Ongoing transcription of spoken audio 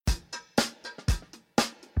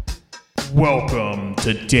Welcome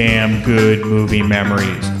to Damn Good Movie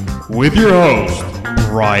Memories with your host,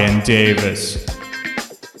 Brian Davis.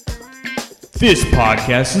 This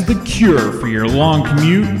podcast is the cure for your long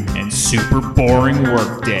commute and super boring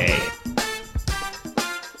workday.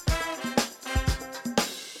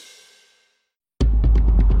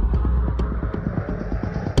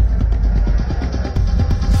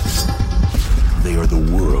 They are the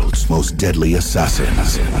world's most deadly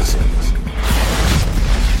assassins.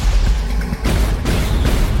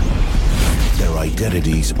 Their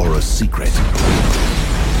identities are a secret,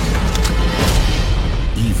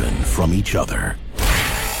 even from each other.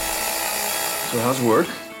 So how's work?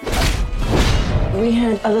 We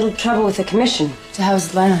had a little trouble with the commission. So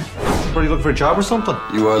how's Lana? What, are you looking for a job or something?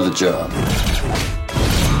 You are the job.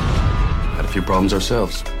 Had a few problems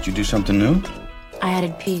ourselves. Did you do something new? I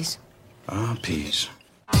added peas. Ah, peas.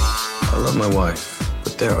 I love my wife,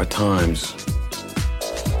 but there are times.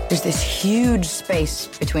 There's this huge space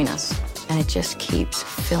between us, and it just keeps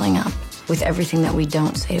filling up with everything that we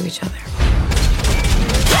don't say to each other.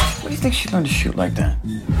 What do you think she learned to shoot like that?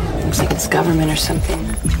 Looks like it's government or something.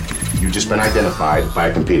 You've just been identified by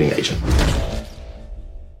a competing agent.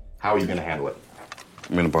 How are you going to handle it?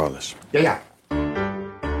 I'm gonna borrow this. Yeah.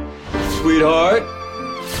 Sweetheart.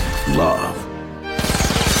 Love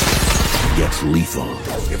gets lethal.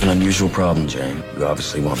 You have an unusual problem, Jane. You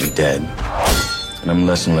obviously want me dead. And I'm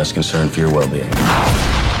less and less concerned for your well-being.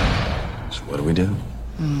 So what do we do?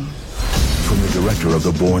 From the director of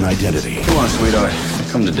The Bourne Identity, Come on, sweetheart.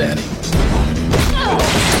 Come to daddy.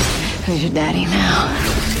 Who's your daddy now?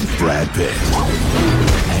 Brad Pitt,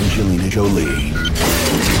 Angelina Jolie,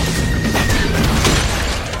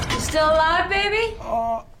 Still alive, baby?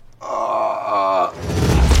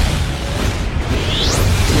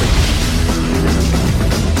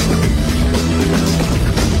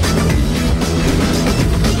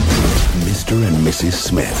 Mr. and Mrs.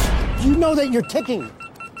 Smith. You know that you're ticking.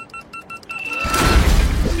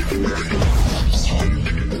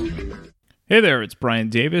 Hey there, it's Brian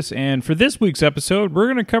Davis, and for this week's episode, we're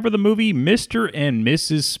going to cover the movie Mr. and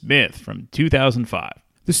Mrs. Smith from 2005.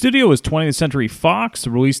 The studio was 20th Century Fox,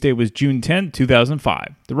 the release date was June 10,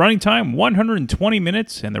 2005. The running time, 120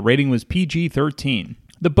 minutes, and the rating was PG-13.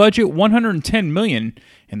 The budget, $110 million,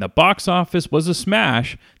 and the box office was a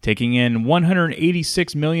smash, taking in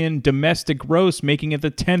 $186 million domestic gross, making it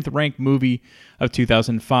the 10th ranked movie of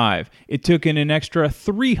 2005. It took in an extra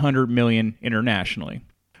 $300 million internationally.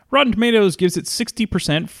 Rotten Tomatoes gives it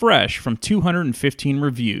 60% fresh from 215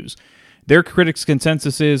 reviews. Their critics'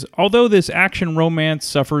 consensus is, although this action romance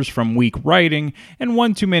suffers from weak writing and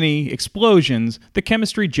one too many explosions, the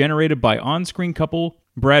chemistry generated by on-screen couple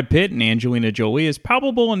Brad Pitt and Angelina Jolie is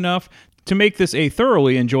palpable enough to make this a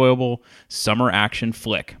thoroughly enjoyable summer action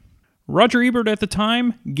flick. Roger Ebert at the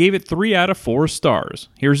time gave it 3 out of 4 stars.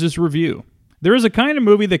 Here's his review. There is a kind of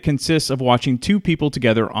movie that consists of watching two people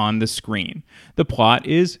together on the screen. The plot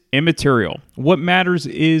is immaterial. What matters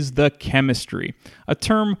is the chemistry, a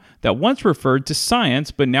term that once referred to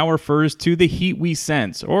science but now refers to the heat we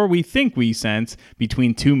sense, or we think we sense,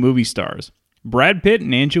 between two movie stars. Brad Pitt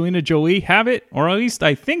and Angelina Jolie have it, or at least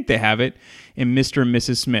I think they have it, in Mr. and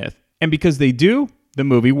Mrs. Smith. And because they do, the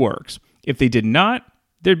movie works. If they did not,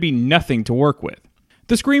 there'd be nothing to work with.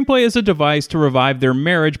 The screenplay is a device to revive their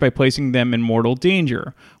marriage by placing them in mortal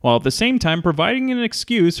danger, while at the same time providing an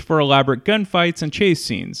excuse for elaborate gunfights and chase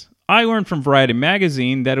scenes. I learned from Variety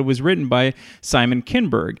magazine that it was written by Simon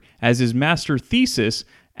Kinberg as his master thesis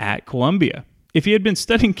at Columbia. If he had been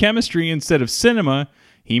studying chemistry instead of cinema,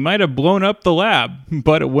 he might have blown up the lab,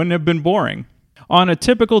 but it wouldn't have been boring. On a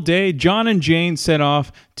typical day, John and Jane set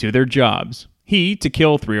off to their jobs. He to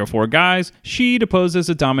kill 3 or 4 guys, she to pose as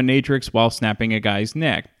a dominatrix while snapping a guy's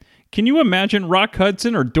neck. Can you imagine Rock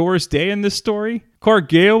Hudson or Doris Day in this story? Clark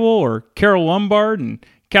Gable or Carol Lombard and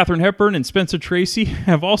Katharine Hepburn and Spencer Tracy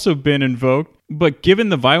have also been invoked, but given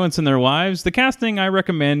the violence in their lives, the casting I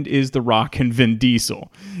recommend is The Rock and Vin Diesel.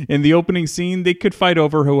 In the opening scene, they could fight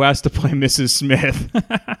over who has to play Mrs. Smith.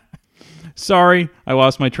 Sorry, I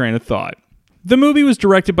lost my train of thought. The movie was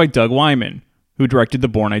directed by Doug Liman, who directed The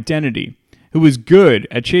Bourne Identity, who was good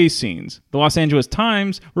at chase scenes. The Los Angeles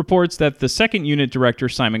Times reports that the second unit director,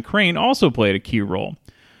 Simon Crane, also played a key role.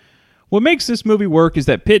 What makes this movie work is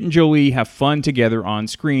that Pitt and Jolie have fun together on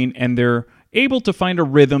screen, and they're able to find a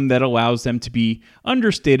rhythm that allows them to be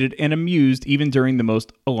understated and amused even during the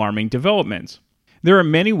most alarming developments. There are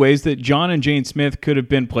many ways that John and Jane Smith could have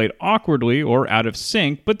been played awkwardly or out of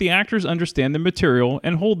sync, but the actors understand the material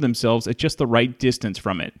and hold themselves at just the right distance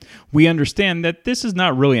from it. We understand that this is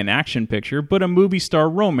not really an action picture, but a movie star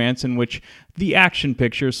romance in which the action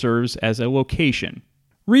picture serves as a location.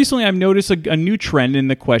 Recently, I've noticed a new trend in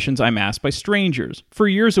the questions I'm asked by strangers. For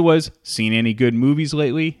years it was, seen any good movies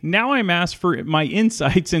lately? Now I'm asked for my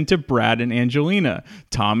insights into Brad and Angelina,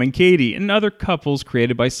 Tom and Katie, and other couples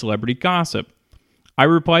created by celebrity gossip. I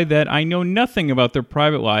replied that I know nothing about their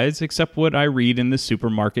private lives except what I read in the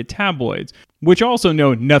supermarket tabloids, which also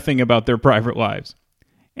know nothing about their private lives.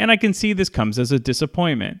 And I can see this comes as a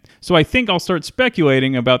disappointment. So I think I'll start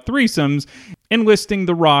speculating about threesomes, enlisting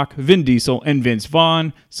The Rock, Vin Diesel, and Vince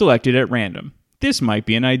Vaughn, selected at random. This might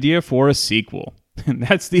be an idea for a sequel. And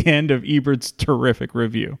that's the end of Ebert's terrific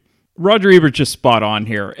review. Roger Ebert just spot on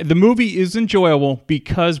here. The movie is enjoyable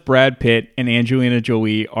because Brad Pitt and Angelina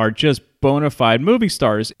Jolie are just bona fide movie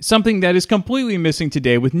stars, something that is completely missing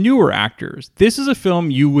today with newer actors. This is a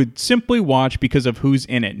film you would simply watch because of who's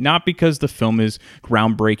in it, not because the film is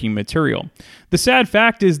groundbreaking material. The sad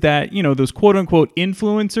fact is that, those quote-unquote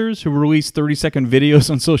influencers who release 30-second videos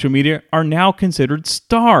on social media are now considered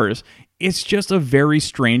stars. It's just a very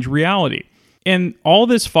strange reality. And all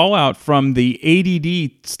this fallout from the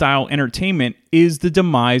ADD-style entertainment is the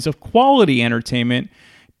demise of quality entertainment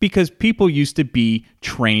because people used to be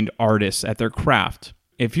trained artists at their craft.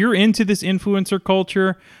 If you're into this influencer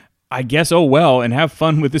culture, I guess oh well, and have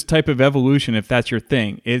fun with this type of evolution if that's your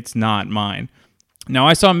thing. It's not mine. Now,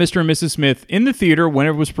 I saw Mr. and Mrs. Smith in the theater when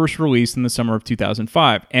it was first released in the summer of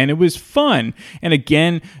 2005, and it was fun. And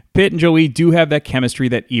again, Pitt and Jolie do have that chemistry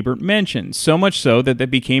that Ebert mentioned, so much so that they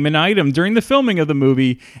became an item during the filming of the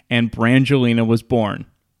movie, and Brangelina was born.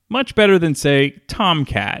 Much better than, say,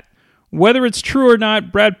 Tomcat. Whether it's true or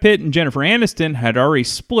not, Brad Pitt and Jennifer Aniston had already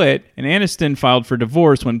split, and Aniston filed for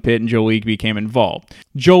divorce when Pitt and Jolie became involved.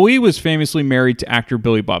 Jolie was famously married to actor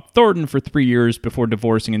Billy Bob Thornton for 3 years before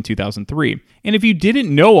divorcing in 2003. And if you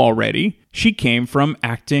didn't know already, she came from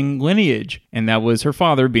acting lineage, and that was her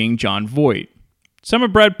father being Jon Voight. Some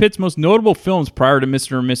of Brad Pitt's most notable films prior to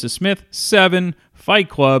Mr. and Mrs. Smith: Seven, Fight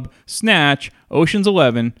Club, Snatch, Ocean's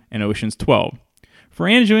 11, and Ocean's 12. For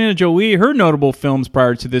Angelina Jolie, her notable films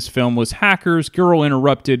prior to this film was Hackers, Girl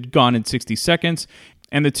Interrupted, Gone in 60 Seconds,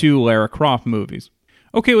 and the 2 Lara Croft movies.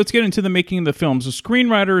 Okay, let's get into the making of the film. So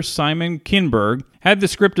screenwriter Simon Kinberg had the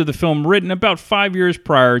script of the film written about 5 years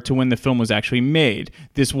prior to when the film was actually made.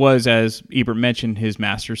 This was, as Ebert mentioned, his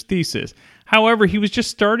master's thesis. However, he was just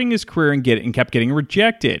starting his career and kept getting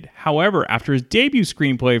rejected. However, after his debut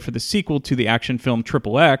screenplay for the sequel to the action film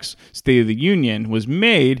Triple X, State of the Union, was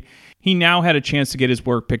made, he now had a chance to get his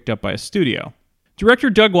work picked up by a studio. Director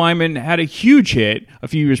Doug Liman had a huge hit a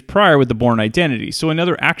few years prior with The Bourne Identity, so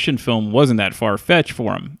another action film wasn't that far-fetched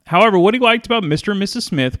for him. However, what he liked about Mr. and Mrs.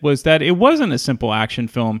 Smith was that it wasn't a simple action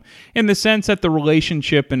film, in the sense that the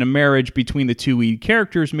relationship and a marriage between the 2 lead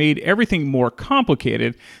characters made everything more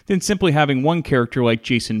complicated than simply having one character like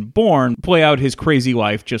Jason Bourne play out his crazy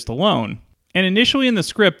life just alone. And initially in the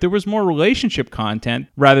script, there was more relationship content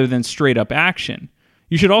rather than straight-up action.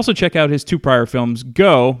 You should also check out his 2 prior films,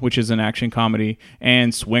 Go, which is an action comedy,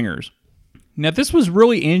 and Swingers. Now, this was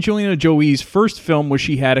really Angelina Jolie's first film where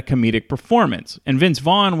she had a comedic performance, and Vince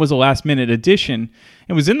Vaughn was a last-minute addition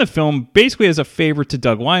and was in the film basically as a favor to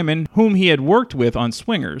Doug Liman, whom he had worked with on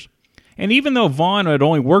Swingers. And even though Vaughn had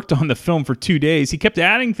only worked on the film for 2 days, he kept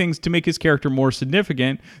adding things to make his character more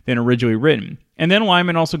significant than originally written. And then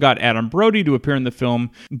Liman also got Adam Brody to appear in the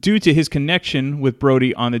film due to his connection with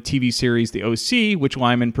Brody on the TV series The O.C., which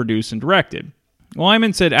Liman produced and directed.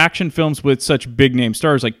 Liman said action films with such big-name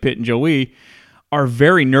stars like Pitt and Jolie are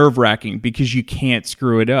very nerve-wracking because you can't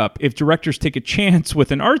screw it up. If directors take a chance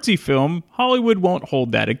with an artsy film, Hollywood won't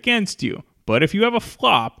hold that against you. But if you have a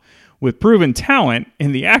flop with proven talent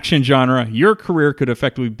in the action genre, your career could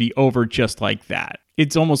effectively be over just like that.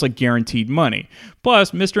 It's almost like guaranteed money. Plus,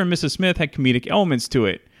 Mr. and Mrs. Smith had comedic elements to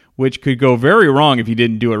it, which could go very wrong if you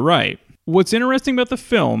didn't do it right. What's interesting about the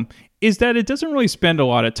film is that it doesn't really spend a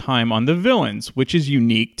lot of time on the villains, which is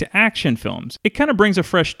unique to action films. It kind of brings a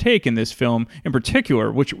fresh take in this film in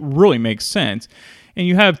particular, which really makes sense. And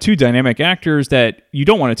you have 2 dynamic actors that you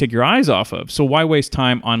don't want to take your eyes off of, so why waste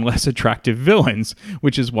time on less attractive villains,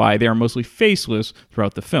 which is why they are mostly faceless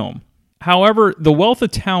throughout the film. However, the wealth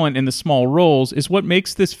of talent in the small roles is what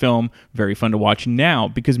makes this film very fun to watch now,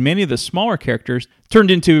 because many of the smaller characters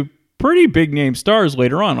turned into pretty big-name stars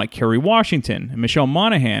later on, like Kerry Washington, and Michelle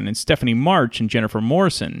Monaghan, and Stephanie March, and Jennifer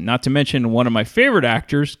Morrison, not to mention one of my favorite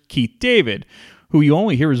actors, Keith David, who you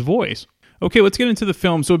only hear his voice. Okay, let's get into the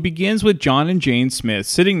film. So it begins with John and Jane Smith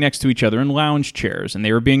sitting next to each other in lounge chairs, and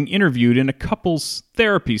they were being interviewed in a couples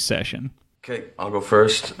therapy session. Okay, I'll go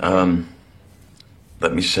first.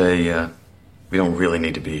 Let me say, we don't really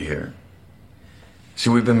need to be here. See,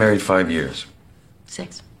 we've been married 5 years.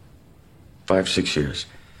 6. 5, 6 years.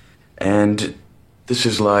 And This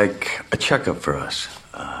is like a checkup for us.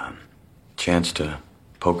 Chance to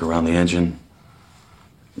poke around the engine,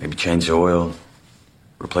 maybe change the oil,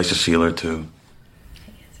 replace a seal or two.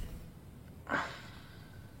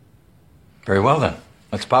 Very well then.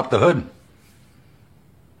 Let's pop the hood.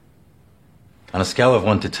 On a scale of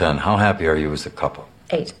 1 to 10, how happy are you as a couple?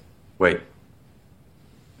 8. Wait.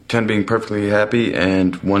 10 being perfectly happy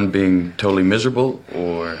and 1 being totally miserable,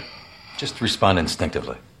 or... Just respond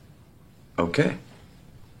instinctively. Okay.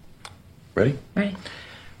 Ready? Ready.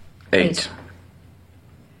 8.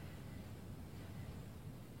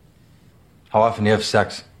 How often do you have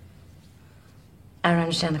sex? I don't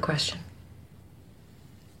understand the question.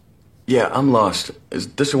 Yeah, I'm lost. Is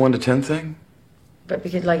this a 1 to 10 thing? But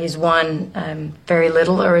because, like, is 1 very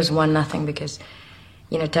little or is 1 nothing? Because,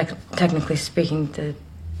 you know, technically speaking, the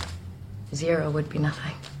 0 would be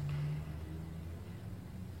nothing.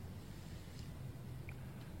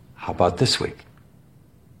 How about this week?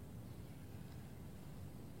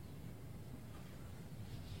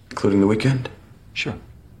 Including the weekend? Sure.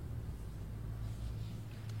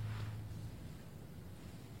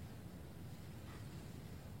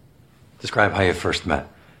 Describe how you first met.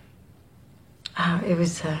 It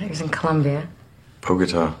was in Colombia.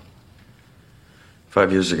 Bogota.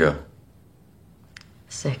 5 years ago.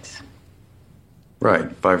 6.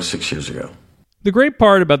 Right, 5 or 6 years ago. The great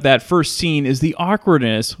part about that first scene is the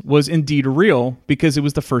awkwardness was indeed real because it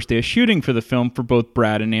was the first day of shooting for the film for both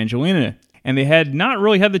Brad and Angelina, and they had not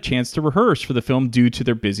really had the chance to rehearse for the film due to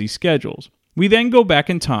their busy schedules. We then go back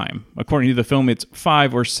in time. According to the film, it's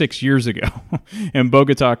 5 or 6 years ago in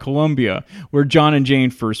Bogota, Colombia, where John and Jane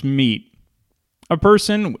first meet.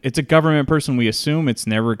 It's a government person, we assume, it's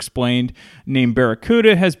never explained, named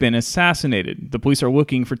Barracuda has been assassinated. The police are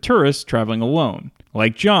looking for tourists traveling alone,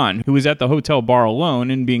 like John, who is at the hotel bar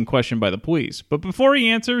alone and being questioned by the police. But before he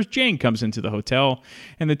answers, Jane comes into the hotel,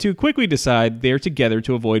 and the two quickly decide they are together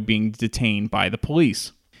to avoid being detained by the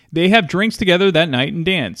police. They have drinks together that night and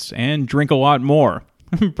dance, and drink a lot more.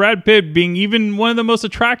 Brad Pitt, being even one of the most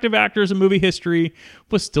attractive actors in movie history,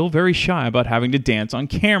 was still very shy about having to dance on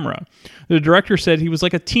camera. The director said he was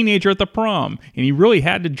like a teenager at the prom, and he really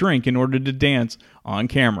had to drink in order to dance on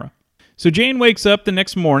camera. So Jane wakes up the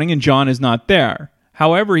next morning and John is not there.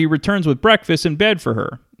 However, he returns with breakfast in bed for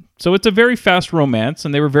her. So it's a very fast romance,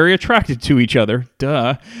 and they were very attracted to each other.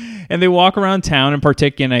 Duh. And they walk around town and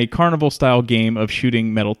partake in a carnival-style game of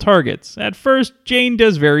shooting metal targets. At first, Jane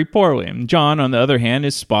does very poorly, and John, on the other hand,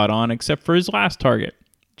 is spot on except for his last target.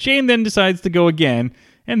 Jane then decides to go again,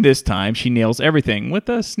 and this time she nails everything with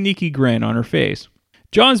a sneaky grin on her face.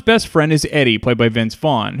 John's best friend is Eddie, played by Vince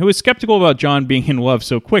Vaughn, who is skeptical about John being in love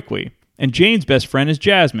so quickly. And Jane's best friend is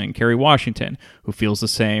Jasmine, Kerry Washington, who feels the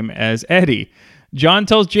same as Eddie. John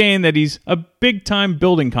tells Jane that he's a big-time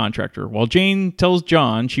building contractor, while Jane tells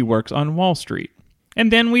John she works on Wall Street.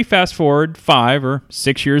 And then we fast forward 5 or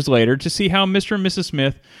 6 years later to see how Mr. and Mrs.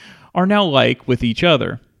 Smith are now like with each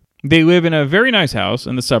other. They live in a very nice house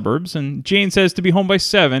in the suburbs, and Jane says to be home by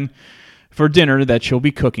 7 for dinner that she'll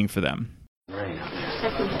be cooking for them.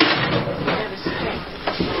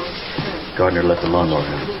 Gardner left the lawnmower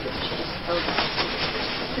out.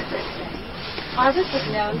 Harvest is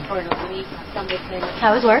known for an elite Sunday cleaning.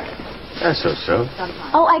 How was work? That's so.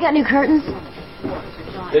 Oh, I got new curtains.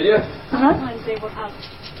 Did you? Uh-huh.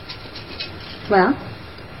 Well?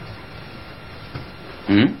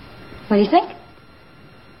 What do you think?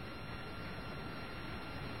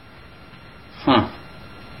 Huh.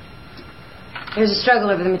 There was a struggle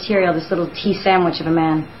over the material, this little tea sandwich of a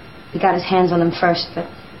man. He got his hands on them first, but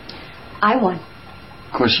I won.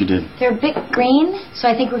 Of course you did. They're a bit green, so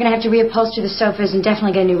I think we're going to have to reupholster the sofas and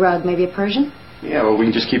definitely get a new rug, maybe a Persian. Yeah, well, we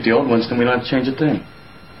can just keep the old ones, then we don't have to change a thing.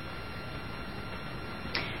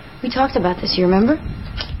 We talked about this, you remember?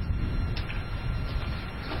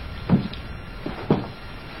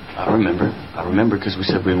 I remember because we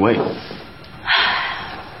said we'd wait.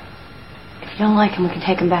 If you don't like him, we can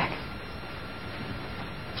take him back.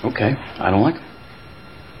 Okay, I don't like them.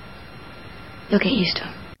 You'll get used to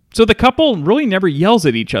him. So the couple really never yells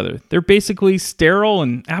at each other. They're basically sterile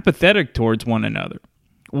and apathetic towards one another.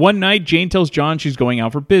 One night, Jane tells John she's going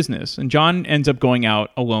out for business, and John ends up going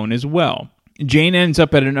out alone as well. Jane ends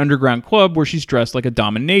up at an underground club where she's dressed like a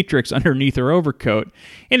dominatrix underneath her overcoat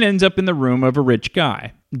and ends up in the room of a rich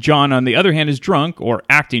guy. John, on the other hand, is drunk, or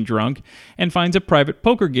acting drunk, and finds a private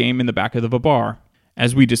poker game in the back of the bar.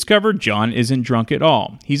 As we discover, John isn't drunk at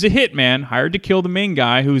all. He's a hitman hired to kill the main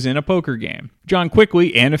guy who's in a poker game. John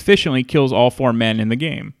quickly and efficiently kills all 4 men in the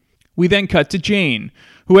game. We then cut to Jane,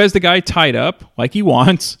 who has the guy tied up like he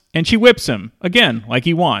wants, and she whips him, again, like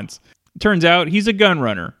he wants. Turns out he's a gun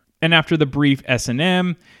runner. and after the brief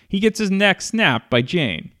S&M, he gets his neck snapped by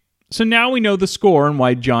Jane. So now we know the score and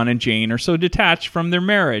why John and Jane are so detached from their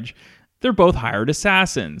marriage. They're both hired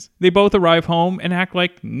assassins. They both arrive home and act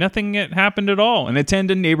like nothing had happened at all and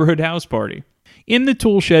attend a neighborhood house party. In the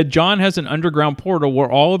tool shed, John has an underground portal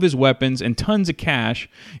where all of his weapons and tons of cash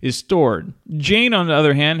is stored. Jane, on the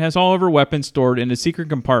other hand, has all of her weapons stored in a secret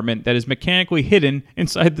compartment that is mechanically hidden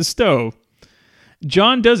inside the stove.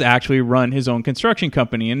 John does actually run his own construction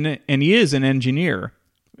company, and he is an engineer.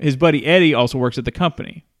 His buddy Eddie also works at the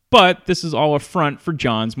company. But this is all a front for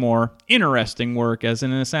John's more interesting work as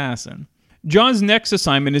an assassin. John's next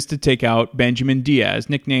assignment is to take out Benjamin Diaz,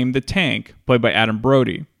 nicknamed the Tank, played by Adam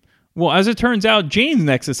Brody. Well, as it turns out, Jane's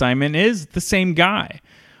next assignment is the same guy.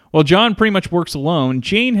 While John pretty much works alone,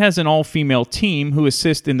 Jane has an all-female team who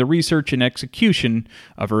assist in the research and execution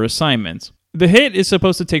of her assignments. The hit is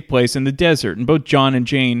supposed to take place in the desert, and both John and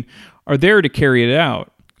Jane are there to carry it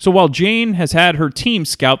out. So while Jane has had her team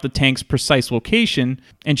scout the tank's precise location,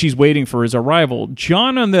 and she's waiting for his arrival,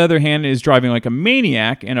 John, on the other hand, is driving like a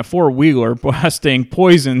maniac in a four-wheeler, blasting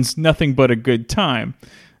Poison's Nothing But a Good Time.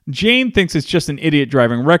 Jane thinks it's just an idiot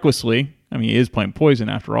driving recklessly. I mean, he is playing Poison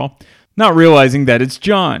after all, not realizing that it's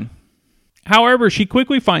John. However, she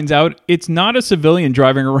quickly finds out it's not a civilian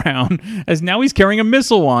driving around, as now he's carrying a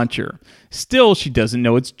missile launcher. Still, she doesn't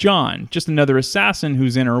know it's John, just another assassin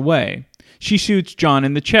who's in her way. She shoots John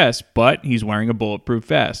in the chest, but he's wearing a bulletproof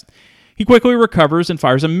vest. He quickly recovers and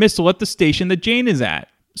fires a missile at the station that Jane is at.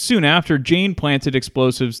 Soon after, Jane planted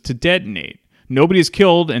explosives to detonate. Nobody is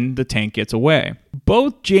killed, and the tank gets away.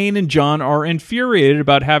 Both Jane and John are infuriated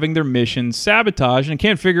about having their mission sabotaged and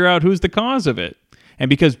can't figure out who's the cause of it. And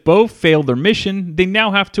because both failed their mission, they now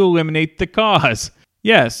have to eliminate the cause.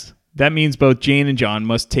 Yes, that means both Jane and John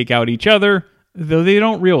must take out each other, though they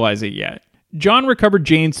don't realize it yet. John recovered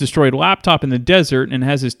Jane's destroyed laptop in the desert and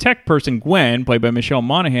has his tech person Gwen, played by Michelle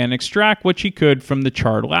Monaghan, extract what she could from the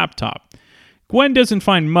charred laptop. Gwen doesn't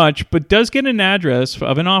find much, but does get an address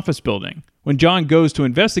of an office building. When John goes to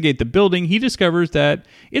investigate the building, he discovers that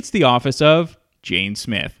it's the office of Jane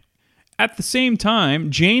Smith. At the same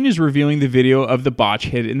time, Jane is reviewing the video of the botch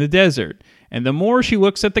hit in the desert, and the more she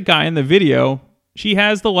looks at the guy in the video, she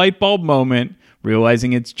has the light bulb moment,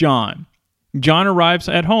 realizing it's John. John arrives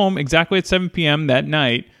at home exactly at 7 p.m. that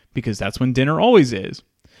night, because that's when dinner always is.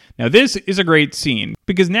 Now this is a great scene,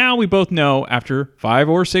 because now we both know, after 5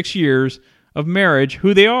 or 6 years of marriage,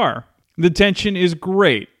 who they are. The tension is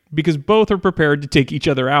great, because both are prepared to take each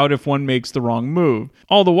other out if one makes the wrong move.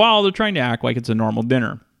 All the while, they're trying to act like it's a normal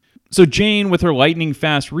dinner. So Jane, with her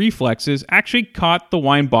lightning-fast reflexes, actually caught the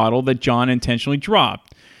wine bottle that John intentionally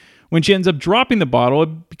dropped. When she ends up dropping the bottle,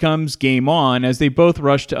 it becomes game on as they both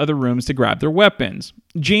rush to other rooms to grab their weapons.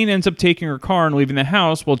 Jane ends up taking her car and leaving the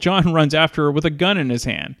house while John runs after her with a gun in his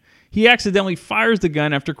hand. He accidentally fires the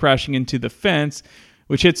gun after crashing into the fence,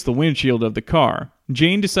 which hits the windshield of the car.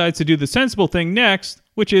 Jane decides to do the sensible thing next,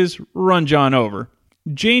 which is run John over.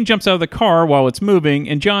 Jane jumps out of the car while it's moving,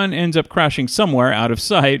 and John ends up crashing somewhere out of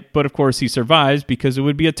sight, but of course he survives because it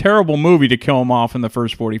would be a terrible movie to kill him off in the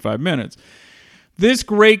first 45 minutes. This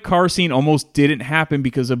great car scene almost didn't happen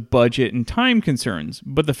because of budget and time concerns,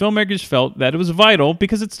 but the filmmakers felt that it was vital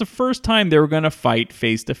because it's the first time they were going to fight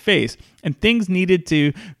face to face, and things needed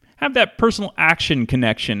to have that personal action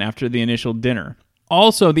connection after the initial dinner.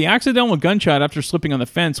 Also, the accidental gunshot after slipping on the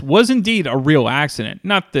fence was indeed a real accident,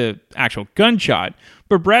 not the actual gunshot,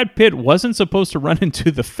 but Brad Pitt wasn't supposed to run into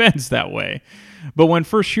the fence that way. But when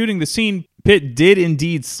first shooting the scene, Pitt did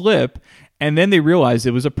indeed slip, and then they realized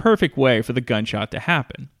it was a perfect way for the gunshot to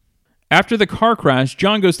happen. After the car crash,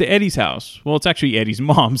 John goes to Eddie's house. Well, it's actually Eddie's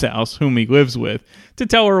mom's house, whom he lives with, to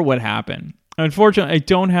tell her what happened. Unfortunately, I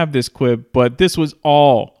don't have this clip, but this was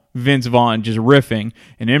all Vince Vaughn just riffing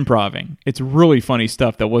and improvising. It's really funny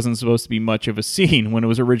stuff that wasn't supposed to be much of a scene when it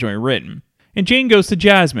was originally written. And Jane goes to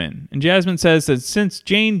Jasmine, and Jasmine says that since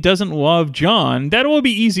Jane doesn't love John, that it will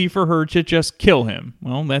be easy for her to just kill him.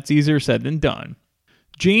 Well, that's easier said than done.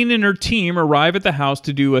 Jane and her team arrive at the house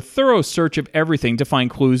to do a thorough search of everything to find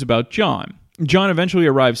clues about John. John eventually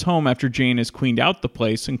arrives home after Jane has cleaned out the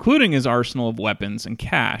place, including his arsenal of weapons and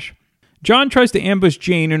cash. John tries to ambush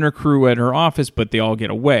Jane and her crew at her office, but they all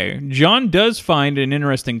get away. John does find an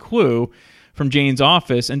interesting clue from Jane's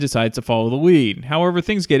office and decides to follow the lead. However,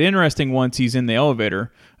 things get interesting once he's in the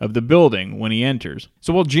elevator of the building when he enters.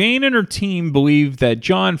 So while Jane and her team believe that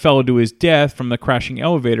John fell to his death from the crashing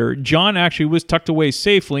elevator, John actually was tucked away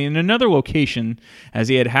safely in another location as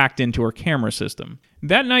he had hacked into her camera system.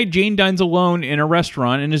 That night, Jane dines alone in a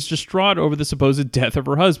restaurant and is distraught over the supposed death of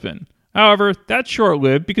her husband. However, that's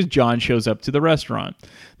short-lived because John shows up to the restaurant.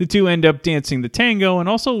 The two end up dancing the tango and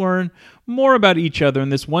also learn more about each other in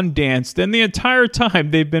this one dance than the entire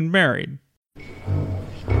time they've been married.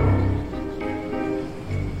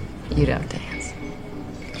 You don't dance.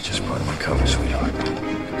 It's just part of my cover, sweetheart.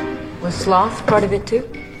 Was sloth part of it too?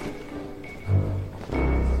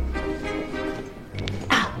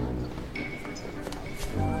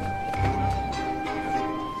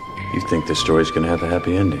 You think this story's gonna have a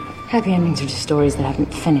happy ending? Happy endings are just stories that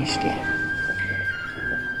haven't finished yet.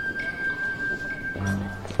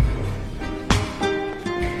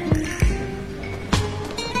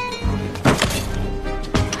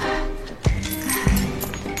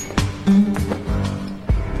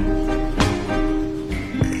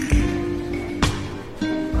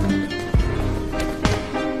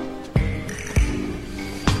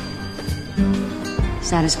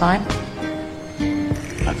 Satisfied?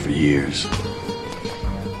 Not for years.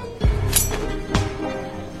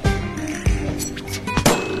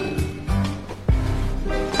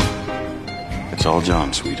 It's all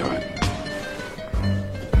John, sweetheart.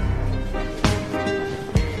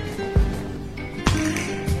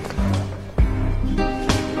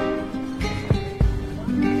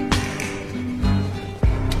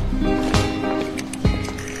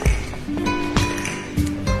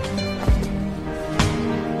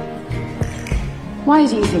 Why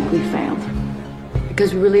do you think we failed?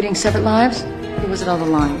 Because we were leading separate lives? Or was it all the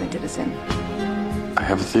lying that did us in? I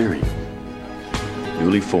have a theory.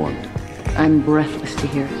 Newly formed. I'm breathless to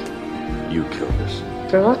hear it. You killed us.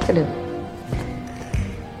 Provocative.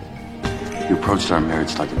 You approached our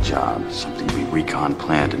marriage like a job, something we recon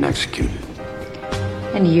planned and executed.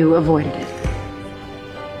 And you avoided it.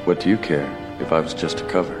 What do you care if I was just a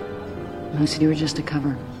cover? Who said you were just a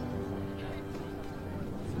cover?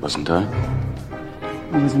 Wasn't I?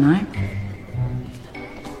 Wasn't I?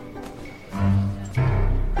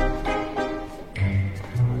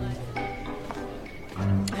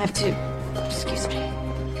 I have to. Excuse me.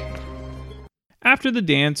 After the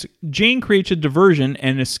dance, Jane creates a diversion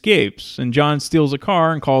and escapes, and John steals a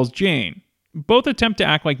car and calls Jane. Both attempt to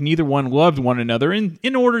act like neither one loved one another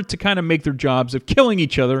in order to kind of make their jobs of killing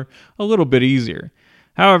each other a little bit easier.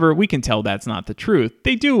 However, we can tell that's not the truth.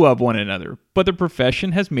 They do love one another, but their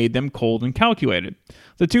profession has made them cold and calculated.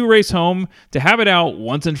 The two race home to have it out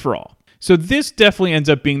once and for all. So this definitely ends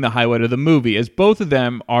up being the highlight of the movie, as both of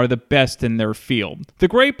them are the best in their field. The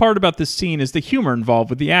great part about this scene is the humor involved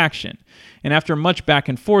with the action. And after much back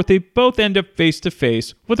and forth, they both end up face to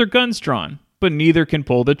face with their guns drawn. But neither can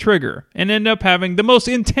pull the trigger, and end up having the most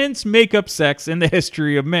intense make-up sex in the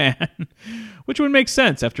history of man. Which would make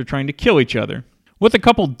sense after trying to kill each other. What the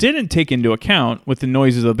couple didn't take into account, with the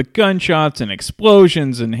noises of the gunshots and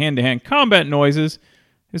explosions and hand-to-hand combat noises,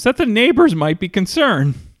 is that the neighbors might be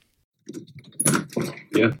concerned.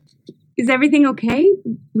 Yeah. Is everything okay?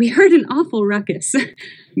 We heard an awful ruckus.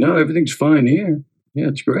 No, everything's fine here. Yeah,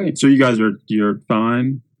 it's great. So you're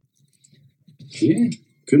fine? Yeah,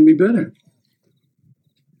 couldn't be better.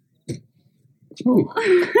 Oh,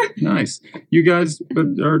 nice. You guys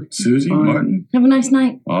are Susie, fine. Martin, Have a nice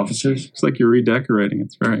night. officers. It's like you're redecorating.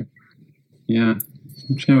 It's great. Yeah.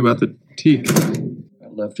 Shame about the teeth.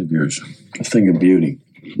 That left of yours, a thing of beauty.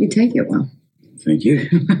 You take it well. Thank you.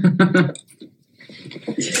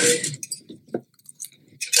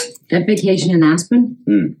 That vacation in Aspen?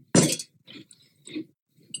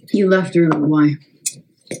 You left her. Why?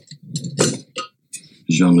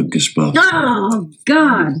 Jean-Luc Gaspard. Oh,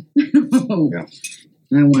 God. Yeah.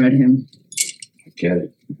 I wanted him. I get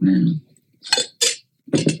it. Yeah.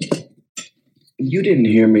 You didn't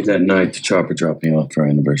hear me that night the chopper dropped me off for our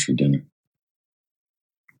anniversary dinner.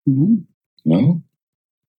 Mm-hmm. No?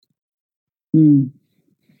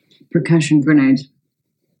 Percussion grenades.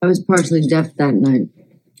 I was partially deaf that night.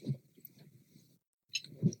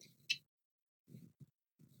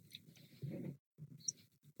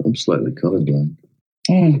 I'm slightly colorblind.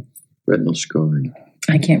 Retinal scarring.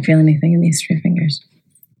 I can't feel anything in these 3 fingers.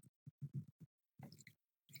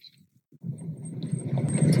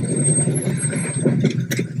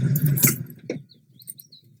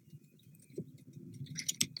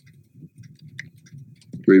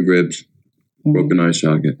 Three ribs. Broken eye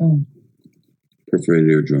socket. Perforated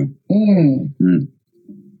eardrum.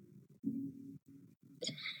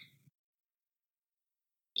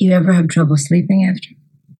 You ever have trouble sleeping after?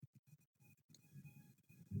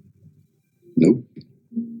 Nope.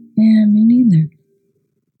 Yeah, me neither.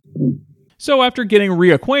 So after getting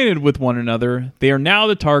reacquainted with one another, they are now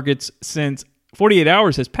the targets since 48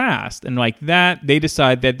 hours has passed, and like that, they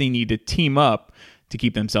decide that they need to team up to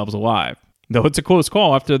keep themselves alive. Though it's a close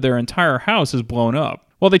call after their entire house is blown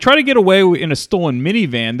up. While they try to get away in a stolen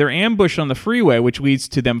minivan, they're ambushed on the freeway, which leads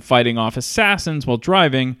to them fighting off assassins while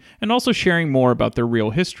driving, and also sharing more about their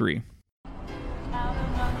real history.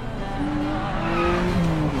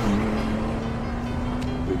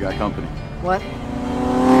 We got company. What?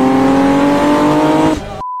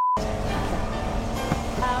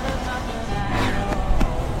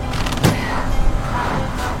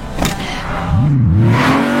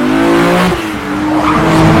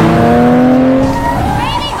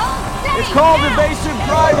 It's called evasive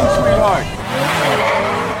driving,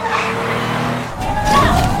 sweetheart.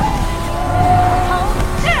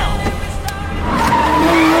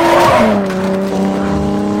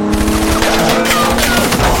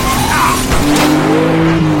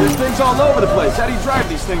 There's things all over the place. How do you drive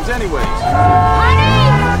these things anyways?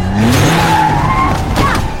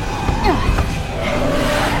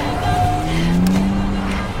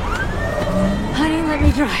 Honey, let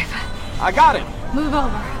me drive. I got it. Move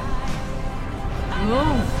over.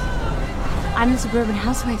 Move. I'm the suburban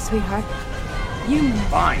housewife, sweetheart. You move.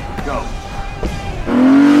 Fine, go.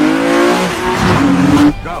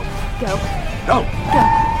 Go. Go. Go. Go.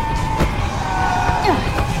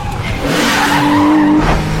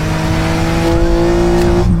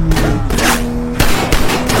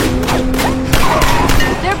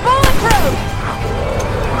 They're bulletproof!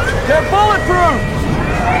 They're bulletproof!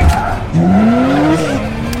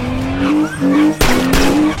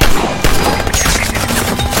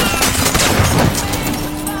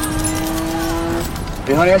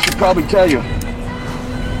 Hey, honey, I should probably tell you.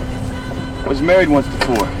 I was married once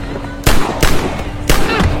before.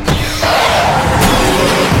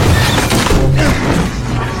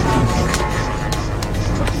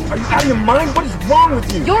 Are you out of your mind? What is wrong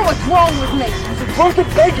with you? You're what's wrong with me. You're drunk in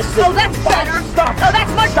Vegas. Oh, that's better. Stop. Oh,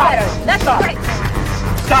 that's much Stop. better. That's Stop. great.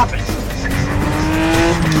 Stop it.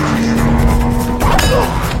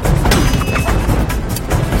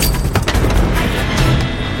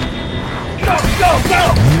 Go, go,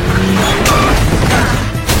 go!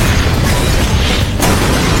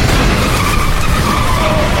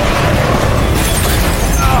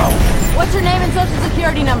 What's her name and social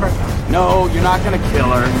security number? No, you're not gonna kill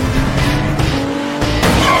her.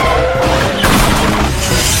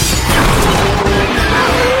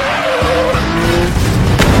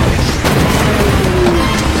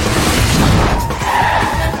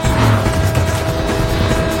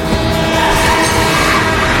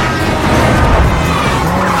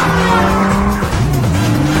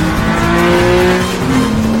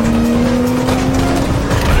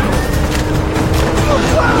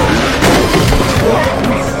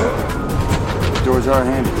 Doors are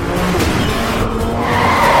handy.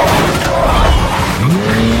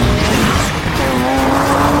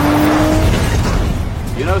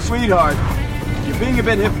 You know, sweetheart, you're being a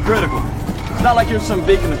bit hypocritical. It's not like you're some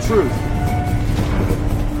beacon of truth.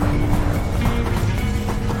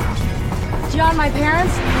 John, my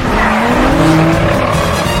parents?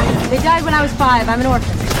 They died when I was 5. I'm an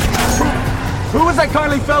orphan. Who was that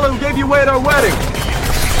kindly fellow who gave you away at our wedding?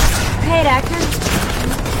 Paid actor.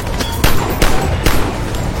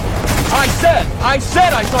 I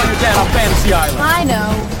said I saw your dad on Fantasy Island. I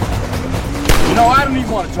know. You know, I don't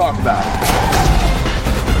even want to talk about it.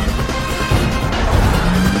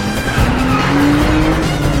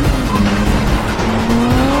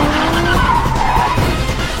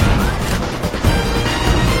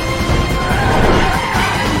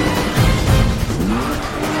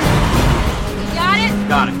 Got it?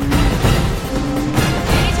 Got it.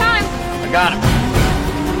 Anytime. I got it.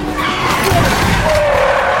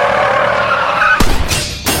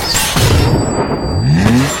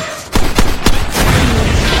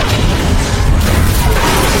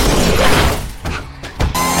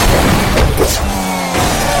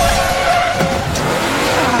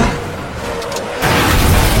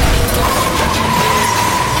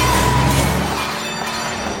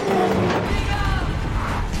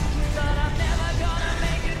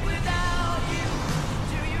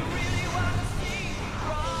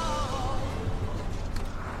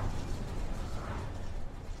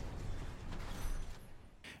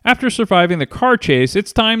 After surviving the car chase,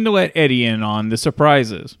 it's time to let Eddie in on the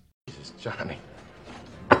surprises. Jesus, Johnny.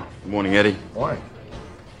 Good morning, Eddie. Morning.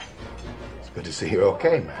 It's good to see you're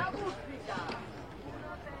okay, man.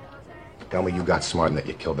 Tell me you got smart and that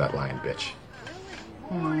you killed that lying bitch.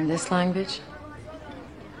 This lying bitch?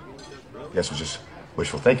 Guess it was just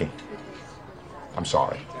wishful thinking. I'm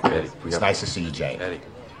sorry. Eddie, It's nice to see you, Jane.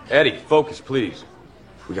 Eddie, focus, please.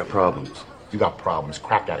 We got problems. You got problems.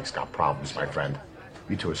 Crack addicts got problems, my friend.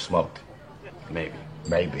 You two are smoked. Maybe.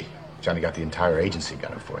 Maybe. Johnny got the entire agency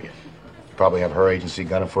gunning for you. You probably have her agency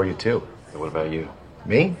gunning for you, too. So what about you?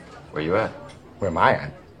 Me? Where you at? Where am I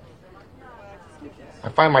at? I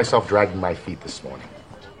find myself dragging my feet this morning.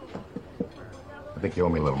 I think you owe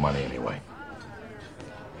me a little money anyway.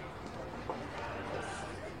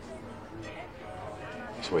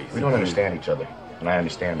 Sweet. We don't understand each other, and I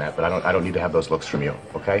understand that, but I don't need to have those looks from you,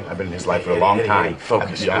 okay? I've been in his life for a long time.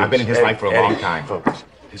 Focus. I've been in his life for a long time. Focus.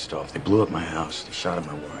 Pissed off. They blew up my house. They shot at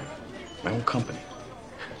my wife. My own company.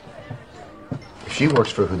 If she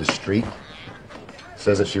works for who the street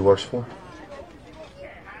says that she works for,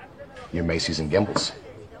 you're Macy's and Gimbel's.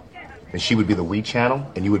 And she would be the We Channel,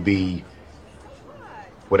 and you would be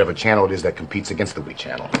whatever channel it is that competes against the We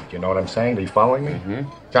Channel. Do you know what I'm saying? Are you following me? Mm-hmm.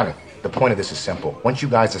 Johnny, the point of this is simple. Once you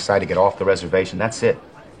guys decide to get off the reservation, that's it.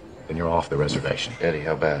 Then you're off the reservation. Eddie,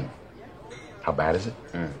 how bad? How bad is it?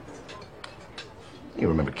 You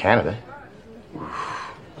remember Canada.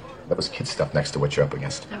 That was kid stuff next to what you're up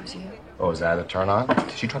against. That was you. Oh, is that a turn on?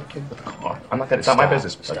 Did she try to kill you with a car? I'm not gonna. It's not my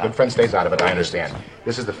business. A good friend stays out of it. I understand.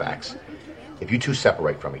 This is the facts. If you two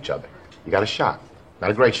separate from each other, you got a shot.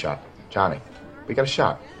 Not a great shot, Johnny. But you got a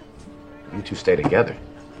shot. You two stay together,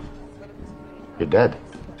 you're dead.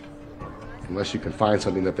 Unless you can find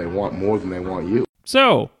something that they want more than they want you.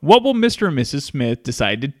 So, what will Mr. and Mrs. Smith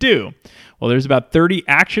decide to do? Well, there's about 30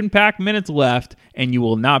 action-packed minutes left, and you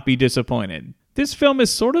will not be disappointed. This film is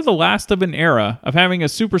sort of the last of an era of having a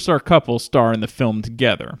superstar couple star in the film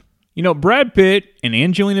together. You know, Brad Pitt and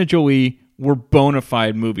Angelina Jolie were bona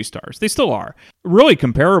fide movie stars. They still are. Really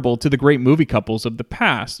comparable to the great movie couples of the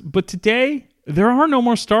past. But today, there are no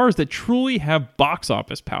more stars that truly have box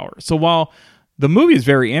office power. So while the movie is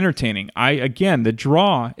very entertaining, the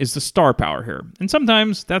draw is the star power here. And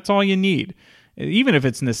sometimes that's all you need, even if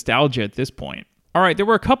it's nostalgia at this point. All right, there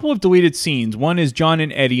were a couple of deleted scenes. One is John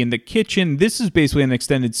and Eddie in the kitchen. This is basically an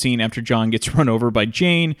extended scene after John gets run over by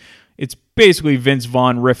Jane. It's basically Vince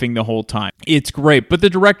Vaughn riffing the whole time. It's great, but the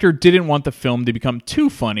director didn't want the film to become too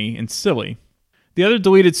funny and silly. The other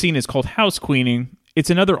deleted scene is called House Cleaning. It's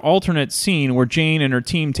another alternate scene where Jane and her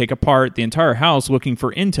team take apart the entire house looking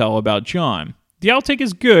for intel about John. The outtake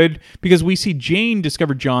is good because we see Jane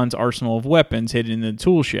discover John's arsenal of weapons hidden in the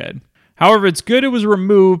tool shed. However, it's good it was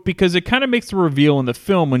removed because it kind of makes the reveal in the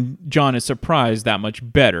film when John is surprised that much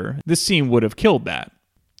better. This scene would have killed that.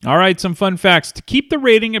 All right, some fun facts. To keep the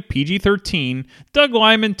rating at PG-13, Doug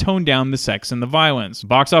Liman toned down the sex and the violence.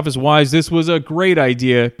 Box office-wise, this was a great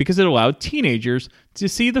idea because it allowed teenagers to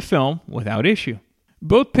see the film without issue.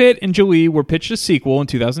 Both Pitt and Jolie were pitched a sequel in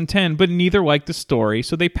 2010, but neither liked the story,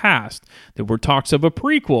 so they passed. There were talks of a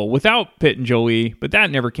prequel without Pitt and Jolie, but that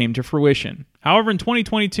never came to fruition. However, in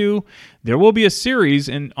 2022, there will be a series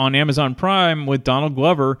on Amazon Prime with Donald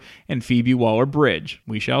Glover and Phoebe Waller-Bridge.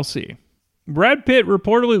 We shall see. Brad Pitt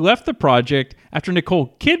reportedly left the project after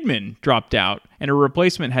Nicole Kidman dropped out and a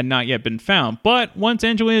replacement had not yet been found, but once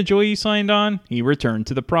Angelina Jolie signed on, he returned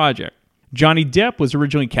to the project. Johnny Depp was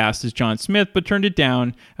originally cast as John Smith, but turned it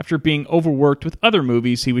down after being overworked with other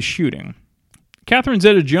movies he was shooting. Catherine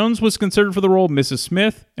Zeta-Jones was considered for the role of Mrs.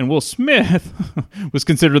 Smith, and Will Smith was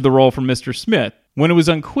considered the role for Mr. Smith, when it was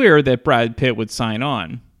unclear that Brad Pitt would sign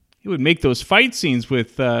on. It would make those fight scenes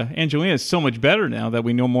with Angelina so much better now that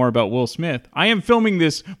we know more about Will Smith. I am filming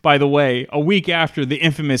this, by the way, a week after the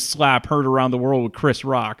infamous slap heard around the world with Chris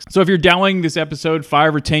Rock. So if you're downloading this episode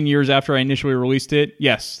 5 or 10 years after I initially released it,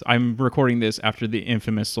 yes, I'm recording this after the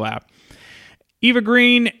infamous slap. Eva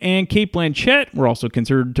Green and Cate Blanchett were also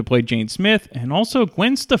considered to play Jane Smith, and also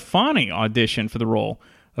Gwen Stefani auditioned for the role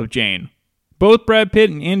of Jane. Both Brad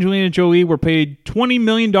Pitt and Angelina Jolie were paid $20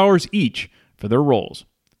 million each for their roles.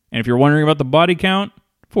 And if you're wondering about the body count,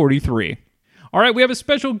 43. All right, we have a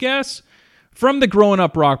special guest from the Growing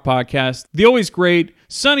Up Rock podcast. The always great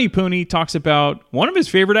Sonny Pooney talks about one of his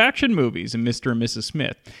favorite action movies in Mr. and Mrs.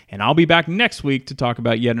 Smith. And I'll be back next week to talk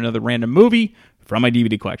about yet another random movie from my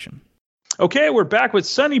DVD collection. Okay, we're back with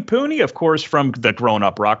Sonny Pooney, of course, from the Grown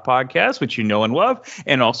Up Rock podcast, which you know and love,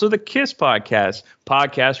 and also the KISS podcast,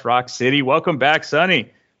 Podcast Rock City. Welcome back,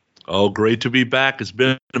 Sonny. Oh, great to be back. It's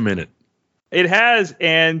been a minute. It has,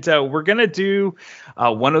 and we're going to do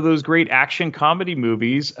one of those great action comedy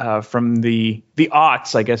movies from the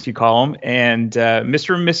aughts, I guess you call them, and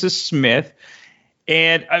Mr. and Mrs. Smith.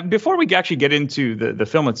 And before we actually get into the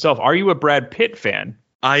film itself, are you a Brad Pitt fan?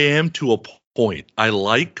 I am, to a point. I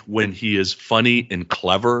like when he is funny and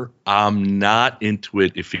clever. I'm not into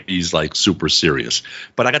it if he's like super serious.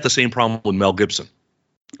 But I got the same problem with Mel Gibson.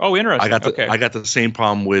 Oh, interesting. I got the same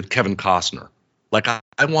problem with Kevin Costner. Like,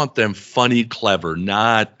 I want them funny, clever,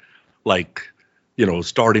 not like,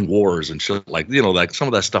 starting wars and shit. Like, like some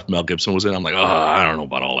of that stuff Mel Gibson was in. I'm like, I don't know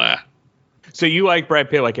about all that. So you like Brad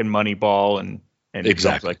Pitt like in Moneyball and and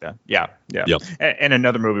exactly like that. Yeah. Yep. And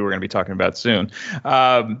another movie we're going to be talking about soon.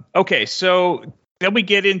 Okay, so then we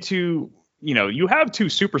get into, you have two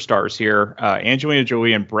superstars here, Angelina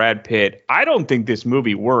Jolie and Brad Pitt. I don't think this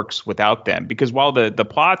movie works without them, because while the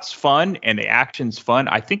plot's fun and the action's fun,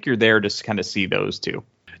 I think you're there to kind of see those two.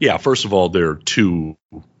 Yeah, first of all, they're two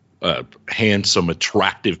handsome,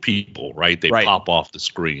 attractive people, right? They pop off the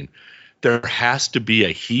screen. There has to be a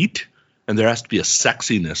heat and there has to be a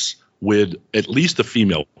sexiness with at least the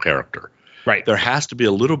female character. Right. There has to be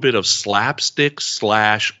a little bit of slapstick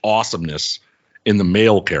 / awesomeness in the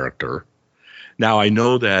male character. Now, I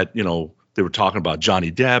know that, they were talking about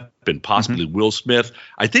Johnny Depp and possibly Will Smith.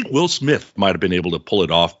 I think Will Smith might have been able to pull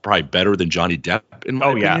it off probably better than Johnny Depp, in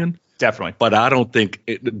my opinion. Definitely. But I don't think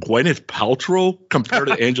Gwyneth Paltrow compared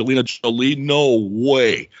to Angelina Jolie, no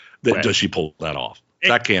way does she pull that off.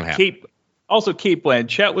 That can't happen. Kate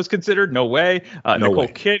Blanchett was considered. No way. Nicole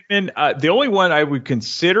Kidman. The only one I would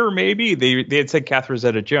consider, maybe, they had said Catherine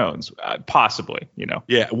Zeta-Jones, possibly,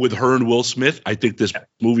 Yeah, with her and Will Smith, I think this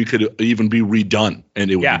movie could even be redone, and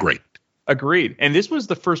it would be great. Agreed. And this was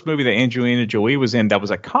the first movie that Angelina Jolie was in that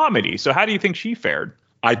was a comedy. So how do you think she fared?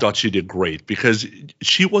 I thought she did great, because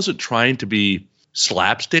she wasn't trying to be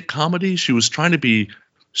slapstick comedy. She was trying to be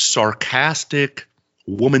sarcastic,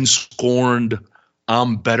 woman scorned,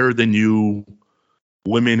 I'm better than you,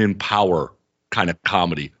 women in power kind of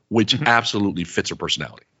comedy, which absolutely fits her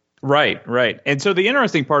personality. Right. And so the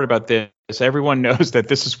interesting part about this, everyone knows that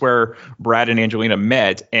this is where Brad and Angelina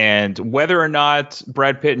met, and whether or not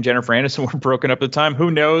Brad Pitt and Jennifer Aniston were broken up at the time,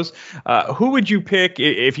 who knows? Who would you pick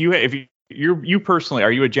if you personally,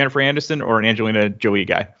 are you a Jennifer Aniston or an Angelina Jolie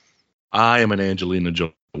guy? I am an Angelina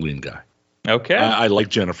Jolie guy. Okay. I like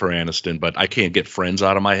Jennifer Aniston, but I can't get Friends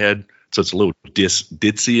out of my head. So it's a little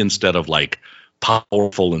ditzy instead of like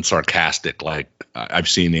powerful and sarcastic, like I've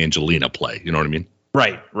seen Angelina play. You know what I mean?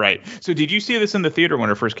 Right. So did you see this in the theater when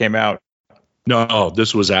it first came out? No,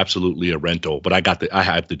 this was absolutely a rental, but I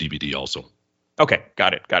had the DVD also. Okay,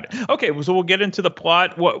 got it. Okay, so we'll get into the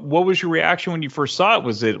plot. What was your reaction when you first saw it?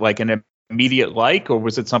 Was it like an immediate like, or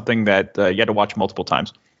was it something that you had to watch multiple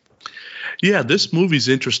times? Yeah, this movie's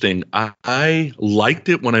interesting. I liked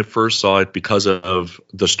it when I first saw it because of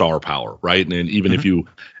the star power, right? And even if you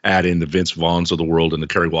add in the Vince Vaughns of the world and the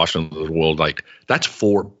Kerry Washington of the world, like that's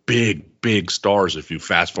 4 big stars if you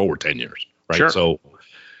fast forward 10 years, right? Sure. So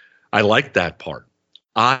I like that part.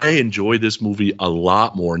 I enjoy this movie a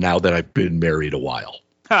lot more now that I've been married a while,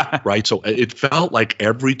 right? So it felt like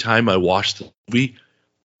every time I watched the movie,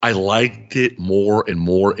 I liked it more and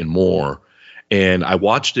more and more. And I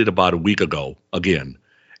watched it about a week ago again,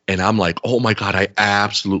 and I'm like, oh my God, I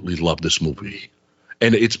absolutely love this movie.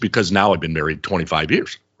 And it's because now I've been married 25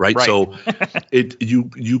 years, right? So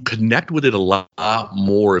you connect with it a lot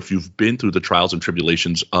more if you've been through the trials and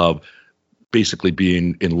tribulations of basically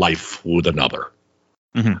being in life with another.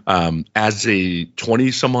 As a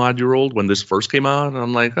 20-some-odd-year-old, when this first came out,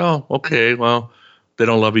 I'm like, oh, okay, well, they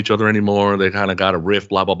don't love each other anymore. They kind of got a rift,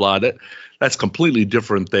 blah, blah, blah. That's completely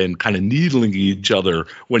different than kind of needling each other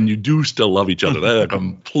when you do still love each other. That's a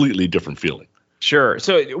completely different feeling. Sure.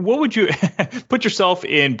 So what would you put yourself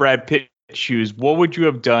in Brad Pitt's shoes? What would you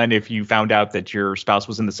have done if you found out that your spouse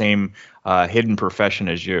was in the same hidden profession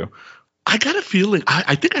as you? I got a feeling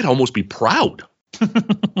I think I'd almost be proud.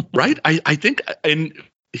 Right? I think, and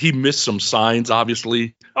he missed some signs,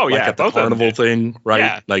 obviously. Oh, yeah. Like at the carnival thing, right?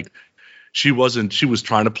 Yeah. Like she was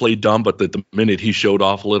trying to play dumb, but the minute he showed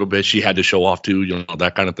off a little bit, she had to show off too,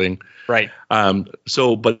 that kind of thing. Right.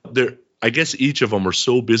 But I guess each of them are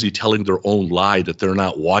so busy telling their own lie that they're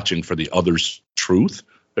not watching for the other's truth,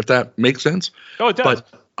 if that makes sense. Oh, it does.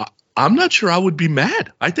 But I'm not sure I would be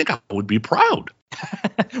mad. I think I would be proud.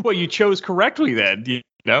 Well, you chose correctly then,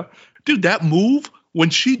 Dude, that move when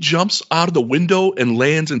she jumps out of the window and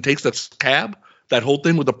lands and takes that cab, that whole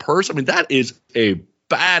thing with the purse, I mean, that is a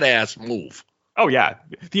badass move. Oh, yeah.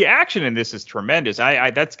 The action in this is tremendous.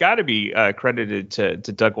 That's got to be credited to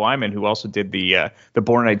Doug Liman, who also did the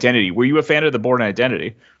Bourne Identity. Were you a fan of the Bourne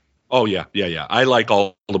Identity? Oh, yeah. I like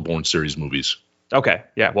all the Bourne series movies. Okay.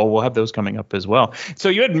 Yeah. Well, we'll have those coming up as well. So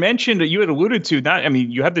you had mentioned, you had alluded to,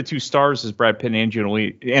 you have the two stars as Brad Pitt and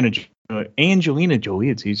Angelina Jolie.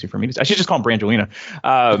 It's easy for me to say. I should just call him Brangelina.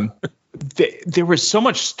 There was so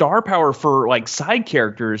much star power for like side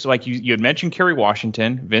characters. Like you had mentioned Kerry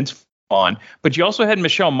Washington, Vince Vaughn, but you also had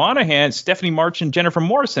Michelle Monaghan, Stephanie March, and Jennifer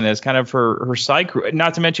Morrison as kind of her side crew,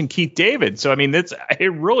 not to mention Keith David. So, I mean, there's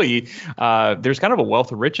kind of a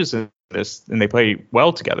wealth of riches in this, and they play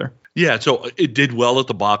well together. Yeah, so it did well at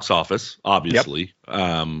the box office, obviously.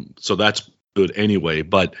 Yep. So that's good anyway.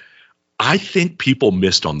 But I think people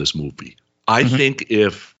missed on this movie. I think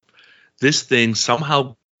if this thing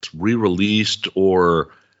somehow re-released, or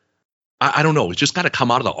I don't know, it's just got to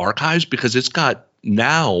come out of the archives, because it's got,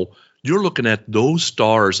 now you're looking at those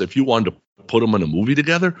stars, if you wanted to put them in a movie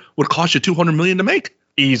together, would cost you $200 million to make.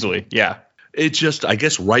 Easily, yeah. It's just, I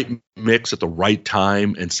guess, right mix at the right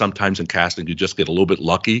time, and sometimes in casting you just get a little bit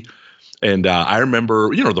lucky. And I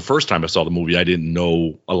remember, the first time I saw the movie, I didn't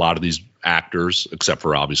know a lot of these actors, except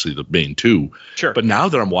for obviously the main two. Sure. But now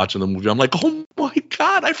that I'm watching the movie, I'm like, oh my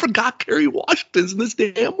God, I forgot Kerry Washington's in this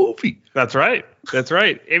damn movie. That's right.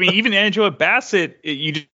 I mean, even Angela Bassett,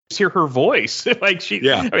 you just hear her voice. Like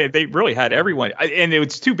I mean, they really had everyone. And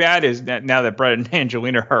it's too bad is that now that Brett and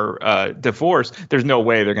Angelina are divorced, there's no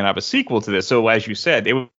way they're going to have a sequel to this. So as you said,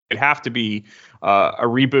 it would have to be a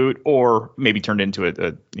reboot, or maybe turned into a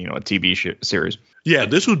TV series. Yeah,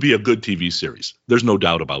 this would be a good TV series. There's no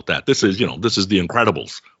doubt about that. This is, this is The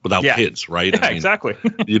Incredibles without kids, right? Yeah, exactly.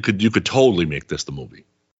 you could totally make this the movie.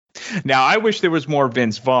 Now, I wish there was more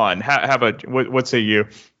Vince Vaughn. How about what say you?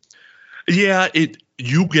 Yeah,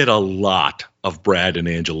 you get a lot of Brad and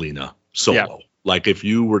Angelina solo. Yeah. Like if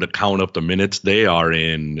you were to count up the minutes, they are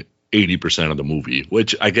in 80% of the movie,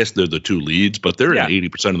 which I guess they're the two leads, but they're in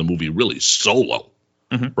 80% of the movie really solo,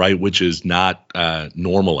 right? Which is not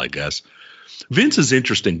normal, I guess. Vince is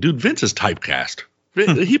interesting. Dude, Vince is typecast.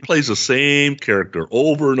 He plays the same character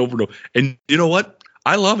over and over and over. And you know what?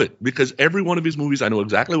 I love it, because every one of his movies, I know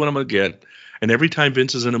exactly what I'm going to get. And every time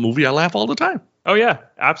Vince is in a movie, I laugh all the time. Oh, yeah,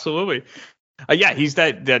 absolutely. Yeah, he's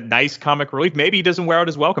that nice comic relief. Maybe he doesn't wear out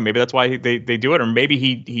his welcome. Maybe that's why they do it. Or maybe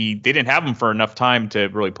they didn't have him for enough time to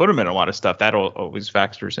really put him in a lot of stuff. That always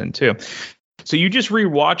factors in, too. So you just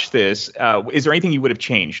rewatched this. Is there anything you would have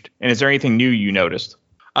changed? And is there anything new you noticed?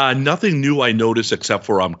 Nothing new I noticed, except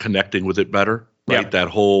for I'm connecting with it better. Right. Yeah. That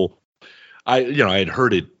whole, I had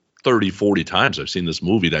heard it 30, 40 times. I've seen this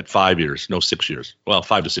movie that 5 to 6 years.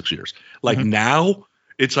 Like now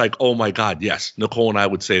it's like, oh my God, yes. Nicole and I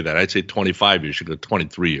would say that. I'd say 25 years, you go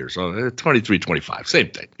 23 years, 23, 25,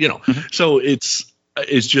 same thing, So it's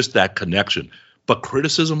just that connection. But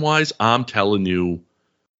criticism wise, I'm telling you,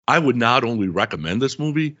 I would not only recommend this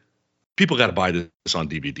movie, people got to buy this on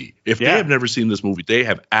DVD. If they have never seen this movie, they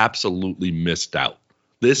have absolutely missed out.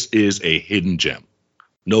 This is a hidden gem.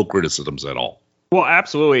 No criticisms at all. Well,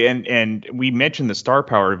 absolutely. And we mentioned the star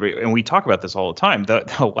power, and we talk about this all the time.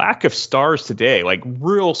 The lack of stars today, like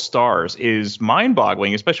real stars, is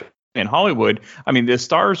mind-boggling, especially in Hollywood. I mean, the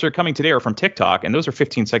stars are coming today are from TikTok, and those are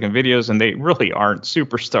 15-second videos, and they really aren't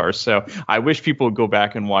superstars. So I wish people would go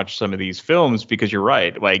back and watch some of these films, because you're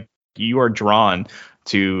right. Like, you are drawn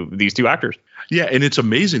to these two actors. Yeah, and it's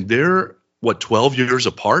amazing. They're, 12 years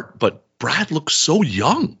apart, but Brad looks so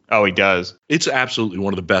young. Oh, he does. It's absolutely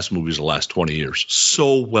one of the best movies of the last 20 years.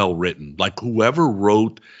 So well written. Like whoever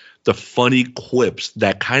wrote the funny quips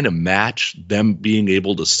that kind of match them being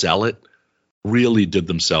able to sell it really did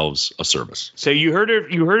themselves a service. So you heard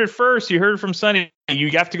it first. You heard it from Sonny.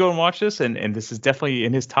 You have to go and watch this, and this is definitely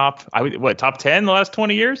in his top 10 the last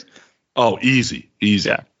 20 years? Oh, easy.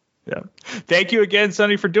 Yeah. Thank you again,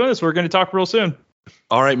 Sonny, for doing this. We're going to talk real soon.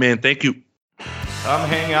 All right, man. Thank you. Come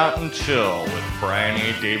hang out and chill with Brian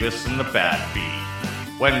A. Davis and the Bad Beat.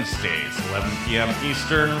 Wednesdays, 11 p.m.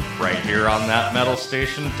 Eastern, right here on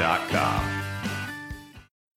thatmetalstation.com.